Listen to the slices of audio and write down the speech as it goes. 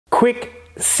quick,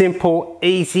 simple,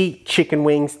 easy chicken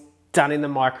wings done in the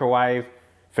microwave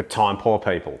for time poor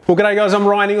people. Well, g'day guys, I'm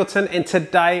Ryan Ingleton, and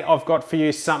today I've got for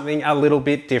you something a little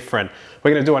bit different.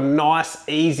 We're gonna do a nice,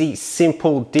 easy,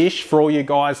 simple dish for all you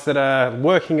guys that are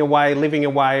working away, living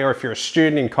away, or if you're a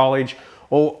student in college,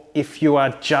 or if you are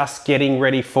just getting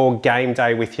ready for game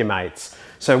day with your mates.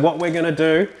 So what we're gonna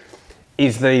do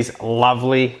is these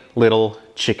lovely little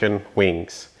chicken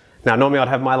wings. Now, normally I'd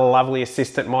have my lovely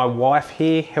assistant, my wife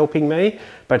here, helping me,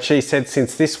 but she said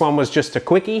since this one was just a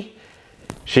quickie,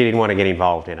 she didn't want to get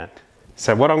involved in it.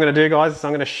 So what I'm going to do, guys, is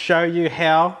I'm going to show you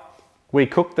how we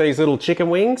cook these little chicken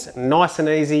wings, nice and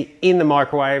easy in the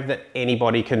microwave that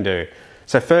anybody can do.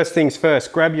 So first things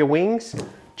first, grab your wings,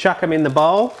 chuck them in the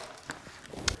bowl.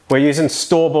 We're using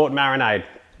store-bought marinade.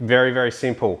 Very, very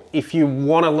simple. If you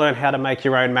want to learn how to make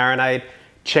your own marinade,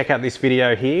 check out this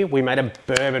video here. We made a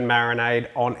bourbon marinade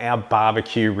on our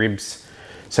barbecue ribs.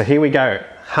 So here we go.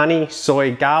 Honey,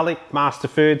 soy, garlic, Master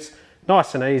Foods,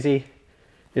 nice and easy.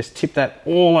 Just tip that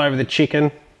all over the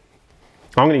chicken.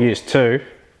 I'm going to use 2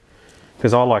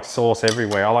 because I like sauce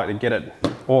everywhere. I like to get it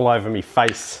all over my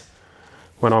face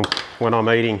when I'm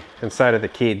eating, and so do the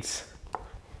kids.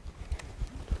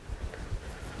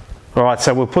 All right,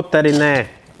 so we'll put that in there.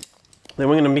 Then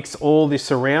we're going to mix all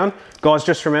this around. Guys,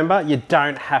 just remember, you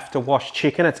don't have to wash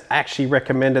chicken. It's actually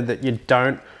recommended that you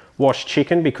don't wash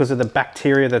chicken because of the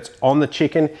bacteria that's on the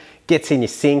chicken, gets in your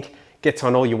sink, gets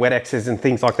on all your wet X's and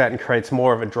things like that, and creates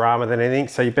more of a drama than anything.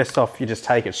 So you're best off, you just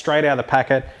take it straight out of the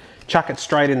packet, chuck it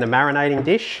straight in the marinating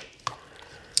dish,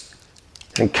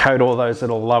 and coat all those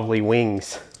little lovely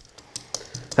wings.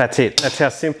 That's it. That's how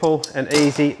simple and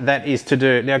easy that is to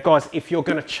do. Now guys, if you're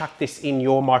gonna chuck this in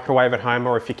your microwave at home,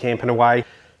 or if you're camping away,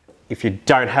 if you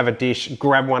don't have a dish,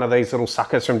 grab one of these little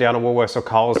suckers from down at Woolworths or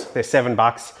Coles. They're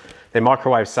 $7. They're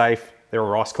microwave safe. They're a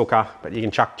rice cooker, but you can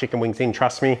chuck chicken wings in,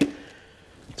 trust me.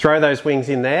 Throw those wings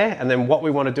in there, and then what we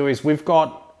want to do is we've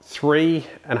got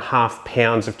 3.5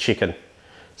 pounds of chicken.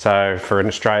 So for in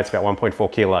Australia, it's about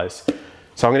 1.4 kilos.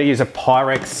 So I'm going to use a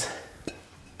Pyrex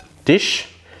dish,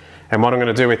 and what I'm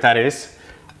going to do with that is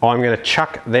I'm going to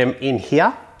chuck them in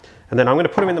here, and then I'm going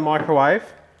to put them in the microwave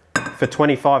for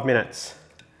 25 minutes.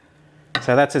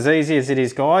 So that's as easy as it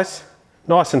is, guys.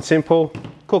 Nice and simple.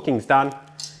 Cooking's done.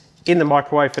 In the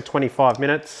microwave for 25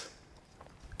 minutes.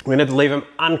 We're going to leave them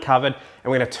uncovered,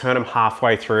 and we're going to turn them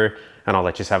halfway through, and I'll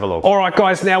let you have a look. All right,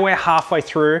 guys, now we're halfway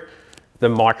through the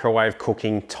microwave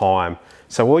cooking time.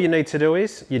 So all you need to do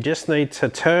is you just need to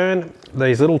turn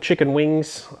these little chicken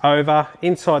wings over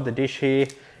inside the dish here,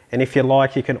 and if you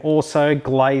like, you can also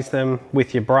glaze them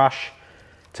with your brush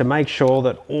to make sure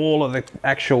that all of the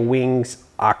actual wings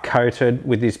are coated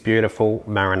with this beautiful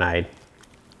marinade.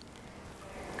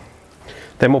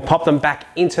 Then we'll pop them back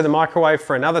into the microwave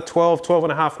for another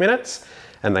 12.5 minutes,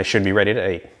 and they should be ready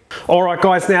to eat. All right,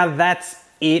 guys, now that's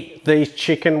it. These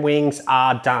chicken wings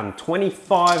are done.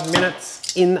 25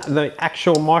 minutes in the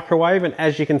actual microwave, and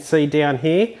as you can see down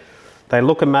here, they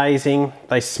look amazing,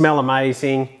 they smell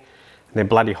amazing, and they're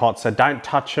bloody hot. So don't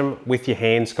touch them with your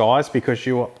hands, guys, because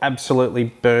you will absolutely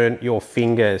burn your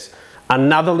fingers.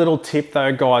 Another little tip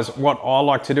though, guys, what I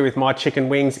like to do with my chicken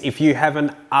wings, if you have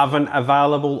an oven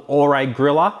available or a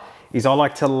griller, is I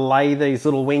like to lay these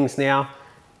little wings now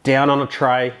down on a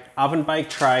tray, oven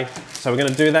baked tray. So we're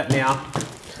gonna do that now.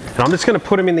 And I'm just gonna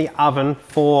put them in the oven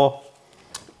for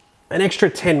an extra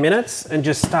 10 minutes and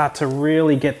just start to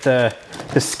really get the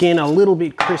skin a little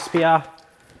bit crispier.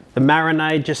 The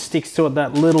marinade just sticks to it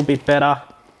that little bit better.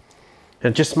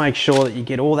 And just make sure that you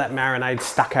get all that marinade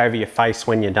stuck over your face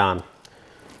when you're done.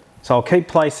 So I'll keep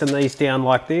placing these down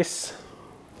like this,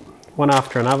 one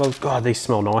after another. God, these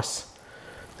smell nice.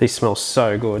 These smell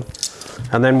so good.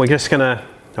 And then we're just gonna,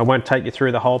 I won't take you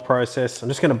through the whole process. I'm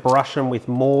just gonna brush them with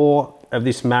more of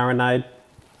this marinade.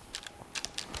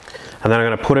 And then I'm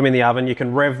gonna put them in the oven. You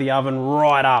can rev the oven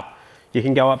right up. You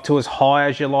can go up to as high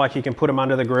as you like. You can put them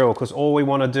under the grill, because all we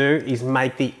wanna do is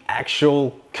make the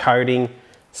actual coating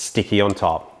sticky on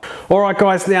top. All right,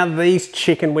 guys, now these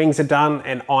chicken wings are done,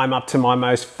 and I'm up to my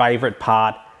most favorite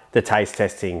part, the taste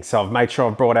testing. So I've made sure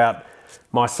I've brought out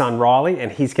my son Riley,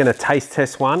 and he's gonna taste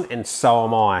test one, and so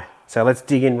am I. So let's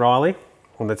dig in, Riley,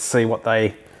 and let's see what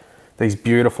these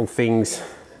beautiful things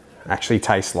actually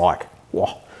taste like.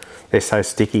 Whoa, they're so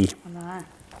sticky. I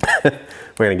know.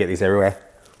 We're gonna get this everywhere.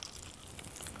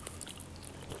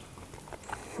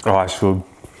 Oh, it's good.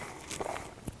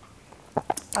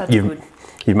 That's good.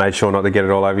 You made sure not to get it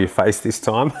all over your face this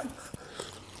time.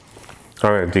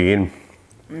 I'm gonna dig in.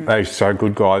 That is so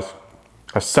good, guys.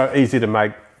 It's so easy to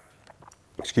make.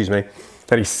 Excuse me.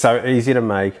 That is so easy to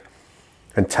make.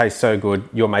 and tastes so good.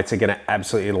 Your mates are gonna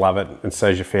absolutely love it, and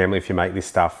so's your family if you make this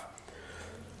stuff.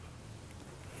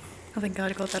 I think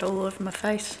I got that all over my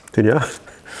face. Did you?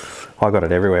 I got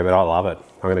it everywhere, but I love it.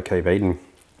 I'm gonna keep eating.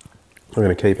 I'm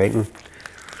gonna keep eating.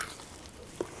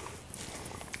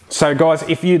 So guys,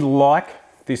 if you like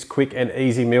this quick and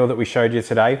easy meal that we showed you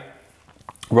today,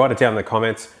 write it down in the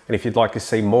comments. And if you'd like to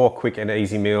see more quick and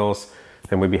easy meals,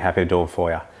 then we'd be happy to do them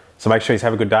for you. So make sure you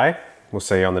have a good day. We'll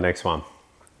see you on the next one.